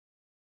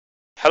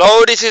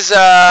Hello, this is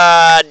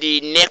the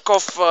neck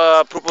of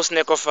proposed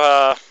neck of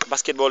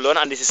basketball loan,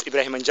 and this is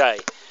Ebrima Njie,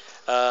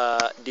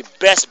 the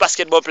best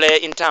basketball player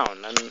in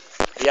town, and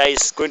here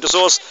is going to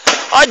source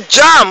a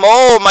jam.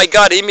 Oh my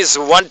God, he missed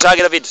one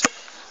target of it.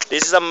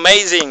 This is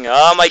amazing.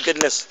 Oh my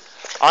goodness,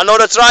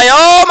 another try.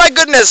 Oh my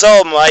goodness.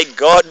 Oh my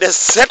God, the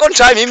second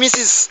time he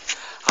misses,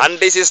 and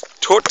this is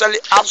totally,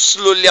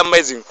 absolutely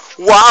amazing.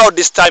 Wow,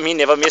 this time he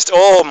never missed.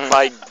 Oh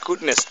my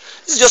goodness,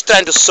 he's just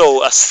trying to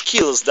show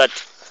skills that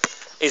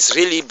is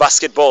really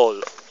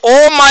basketball.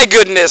 Oh my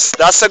goodness,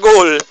 that's a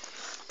goal.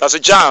 That's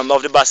a jam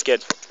of the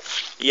basket.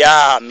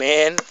 Yeah,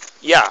 man.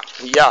 Yeah,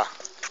 yeah,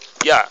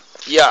 yeah,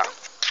 yeah.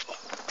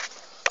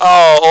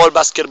 Oh, all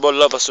basketball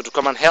lovers to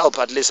come and help.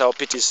 At least our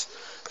pitch is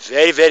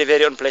very, very,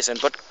 very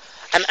unpleasant. But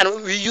and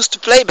we used to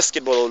play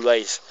basketball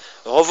always.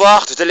 Au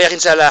revoir, tout à l'heure,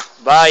 inshallah.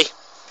 Bye.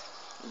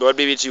 God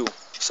be with you.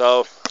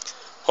 So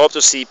hope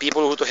to see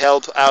people who to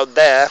help out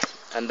there.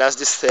 And that's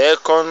the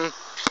second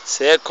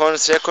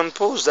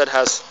post that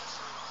has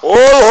all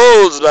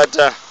holes, but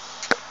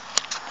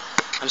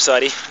I'm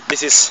sorry,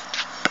 this is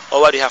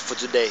all what we have for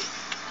today.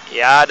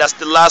 Yeah, that's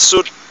the last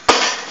shoot.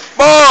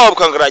 Bob,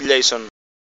 congratulations.